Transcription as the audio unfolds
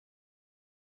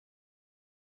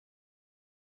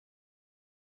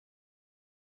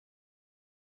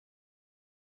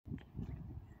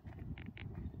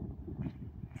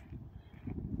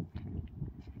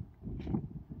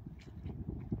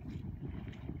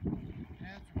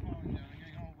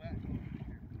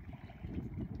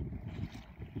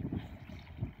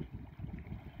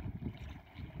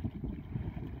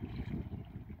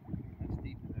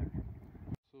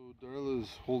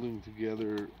holding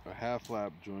together a half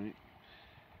lap joint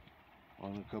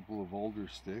on a couple of alder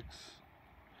sticks.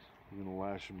 I'm going to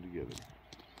lash them together.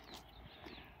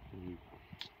 I'm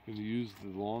going to use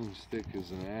the long stick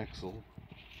as an axle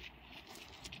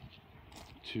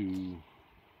to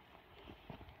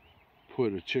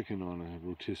put a chicken on a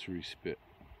rotisserie spit.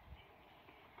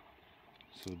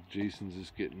 So Jason's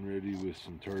just getting ready with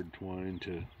some tarred twine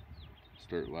to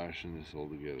start lashing this all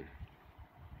together.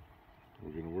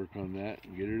 We're going to work on that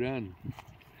and get her done.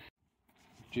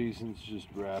 Jason's just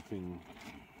wrapping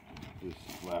this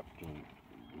lap joint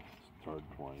with tarred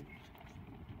twine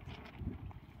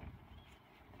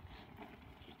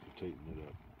just to tighten it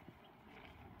up.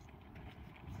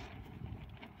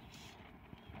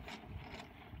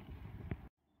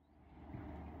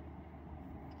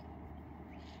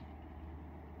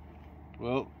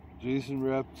 Well, Jason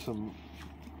wrapped some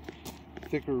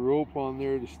thicker rope on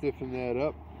there to stiffen that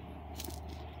up.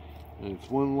 And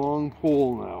it's one long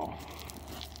pole now.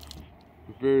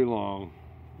 Very long.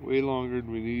 Way longer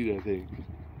than we need, I think.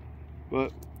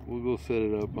 But we'll go set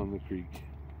it up on the creek.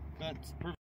 That's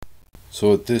perfect.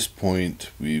 So at this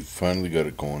point, we've finally got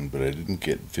it going, but I didn't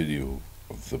get video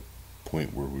of the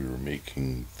point where we were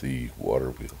making the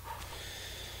water wheel.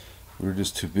 We were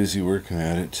just too busy working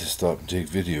at it to stop and take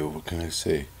video. What can I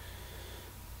say?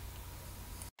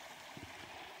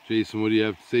 Jason, what do you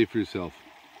have to say for yourself?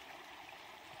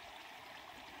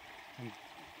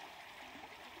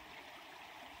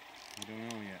 I don't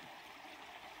know yet.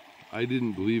 I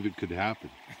didn't believe it could happen.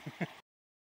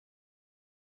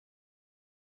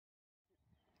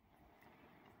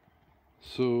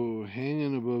 So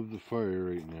hanging above the fire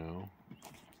right now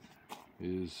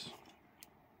is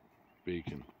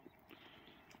bacon.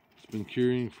 It's been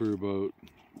curing for about,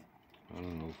 I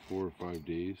don't know, 4 or 5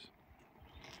 days.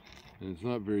 And it's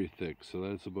not very thick, so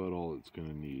that's about all it's going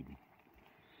to need.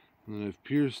 And then I've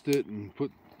pierced it and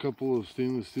put a couple of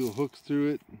stainless steel hooks through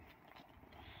it.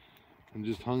 And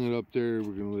just hung it up there.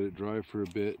 We're going to let it dry for a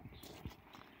bit.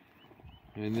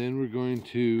 And then we're going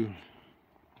to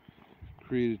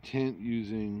create a tent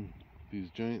using these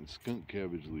giant skunk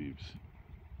cabbage leaves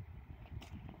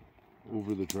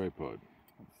over the tripod.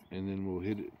 And then we'll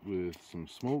hit it with some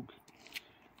smoke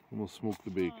and we'll smoke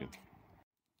the bacon.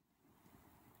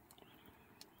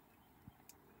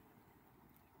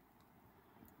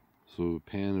 So a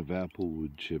pan of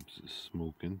applewood chips is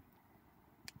smoking.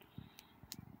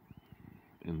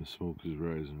 And the smoke is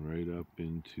rising right up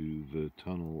into the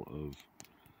tunnel of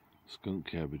skunk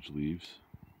cabbage leaves.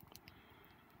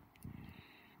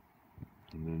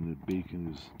 And then the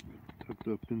bacon is tucked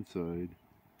up inside.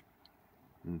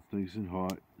 And it's nice and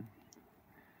hot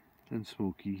and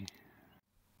smoky.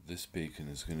 This bacon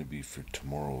is going to be for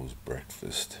tomorrow's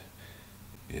breakfast.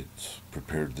 It's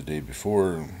prepared the day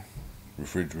before,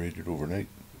 refrigerated overnight.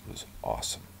 It was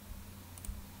awesome.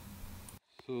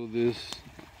 So this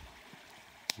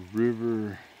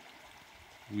river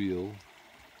wheel,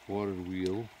 water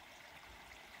wheel,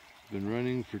 been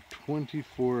running for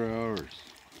 24 hours.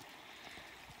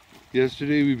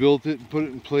 Yesterday we built it and put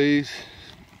it in place,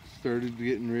 started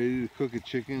getting ready to cook a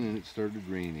chicken, and it started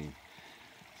raining.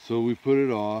 So we put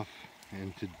it off,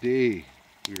 and today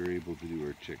we were able to do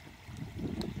our chicken.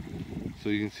 So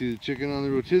you can see the chicken on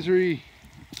the rotisserie.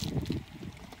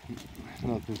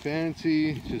 Nothing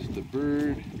fancy, just a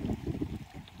bird.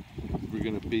 We're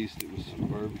gonna baste it with some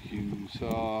barbecue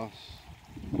sauce,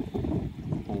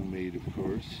 homemade of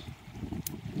course.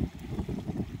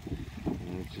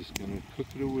 And it's just gonna cook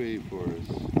it away for us.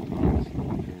 It's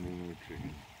gonna turn into our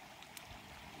chicken.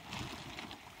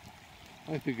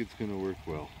 I think it's gonna work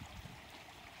well.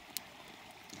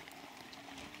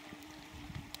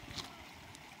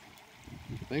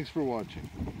 Thanks for watching.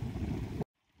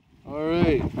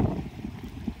 Alright.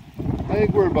 I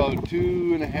think we're about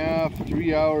 2.5,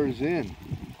 3 hours in.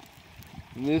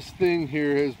 And this thing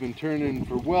here has been turning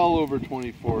for well over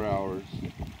 24 hours.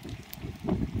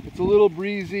 It's a little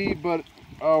breezy, but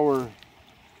our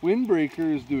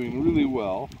windbreaker is doing really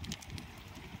well.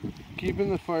 Keeping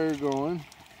the fire going.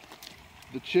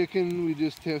 The chicken, we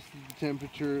just tested the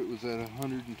temperature. It was at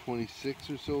 126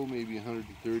 or so, maybe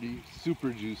 130.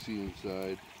 Super juicy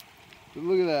inside. But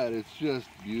look at that, it's just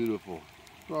beautiful.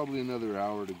 Probably another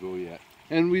hour to go yet.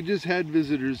 And we just had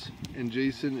visitors, and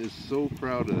Jason is so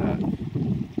proud of that.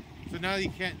 So now you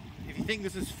can't, if you think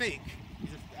this is fake, you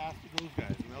just ask those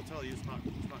guys and they'll tell you it's not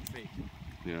fake.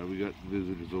 Yeah, we got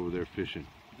visitors over there fishing.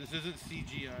 This isn't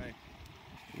CGI.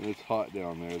 And it's hot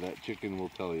down there, that chicken will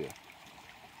tell you.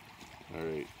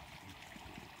 Alright.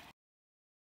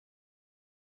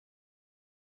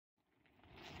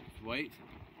 It's white.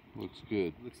 Looks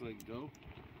good. Looks like dough.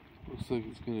 Looks like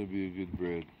it's gonna be a good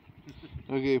bread.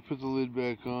 Okay, put the lid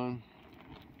back on.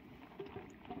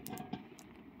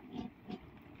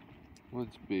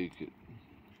 Let's bake it.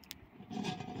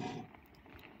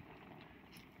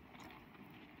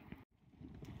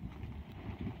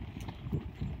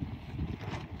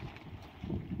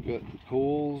 Got the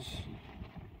coals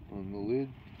on the lid,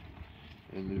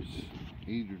 and there's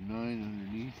 8 or 9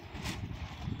 underneath.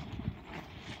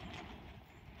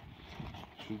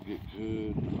 Should get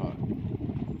good and hot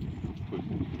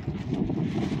quickly.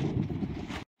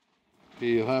 Okay,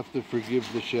 you'll have to forgive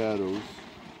the shadows,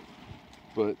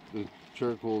 but the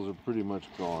charcoals are pretty much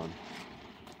gone,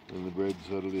 and the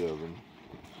bread's out of the oven.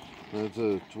 That's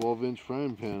a 12-inch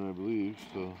frying pan, I believe,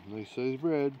 so nice size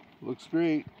bread. Looks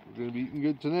great. We're going to be eating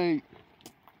good tonight.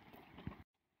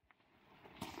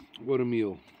 What a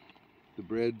meal. The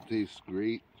bread tastes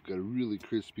great. It's got a really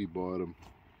crispy bottom,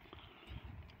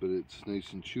 but it's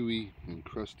nice and chewy and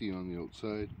crusty on the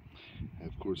outside. I,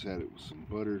 of course, had it with some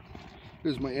butter.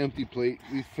 Here's my empty plate.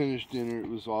 We finished dinner. It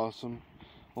was awesome.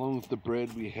 Along with the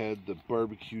bread, we had the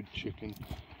barbecued chicken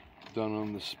done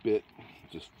on the spit.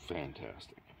 Just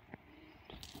fantastic.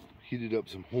 Heated up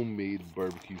some homemade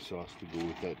barbecue sauce to go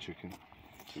with that chicken.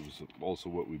 It was also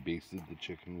what we basted the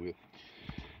chicken with.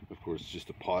 Of course, just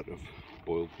a pot of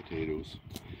boiled potatoes.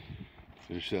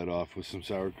 Finish that off with some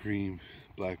sour cream,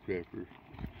 black pepper.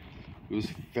 It was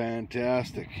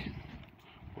fantastic.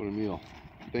 What a meal.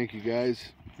 Thank you,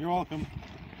 guys. You're welcome.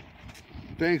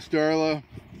 Thanks, Darla,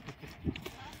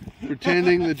 for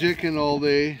tending the chicken all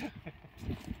day.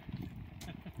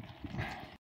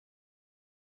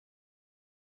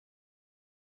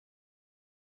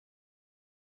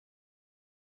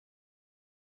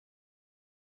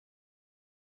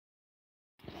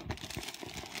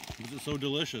 Was it so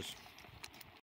delicious?